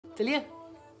चलिए.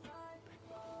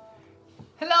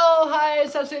 Hello, hi,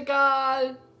 सत श्री अकाल.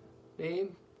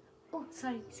 Babe. Oh,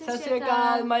 sorry. सत श्री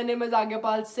अकाल. My name is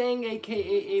Agyapal Singh,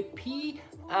 aka AP,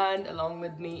 and along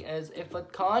with me is Ifat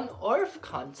Khan or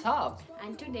Khansaab.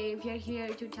 And today we are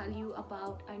here to tell you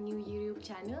about our new YouTube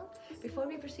channel. Before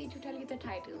we proceed to tell you the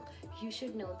title, you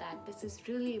should know that this is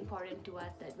really important to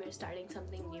us, that we're starting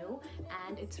something new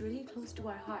and it's really close to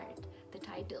our heart, the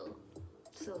title.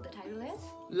 So the title is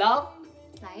Love,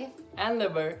 Life and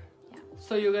Liver. Yeah.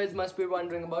 So you guys must be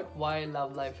wondering about why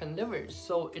love, life, and livers.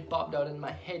 So it popped out in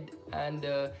my head, and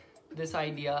this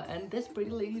idea and this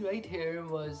pretty lady right here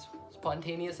was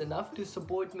spontaneous enough to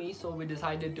support me. So we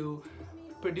decided to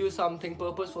produce something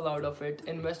purposeful out of it,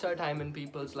 invest our time in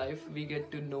people's life. We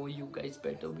get to know you guys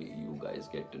better. You guys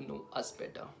get to know us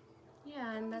better.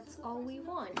 Yeah, and that's all we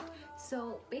want. So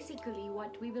basically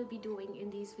what we will be doing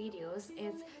in these videos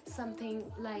is something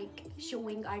like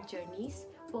showing our journeys,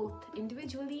 both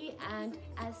individually and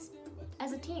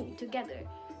as a team together.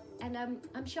 And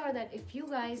I'm sure that if you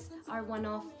guys are one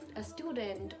of a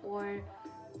student or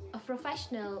a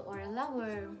professional or a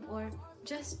lover or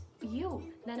just you,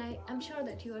 then I'm sure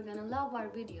that you are gonna love our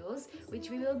videos, which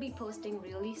we will be posting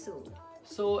really soon.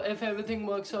 So if everything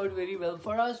works out very well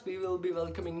for us, we will be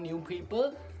welcoming new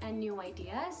people and new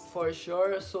ideas for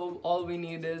sure. So all we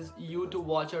need is you to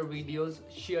watch our videos,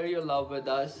 share your love with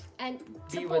us, and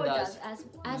be support with us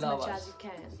as much as you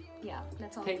can. Yeah,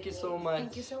 that's all. Thank you so much.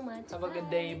 Thank you so much. Have a good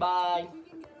Bye. day. Bye.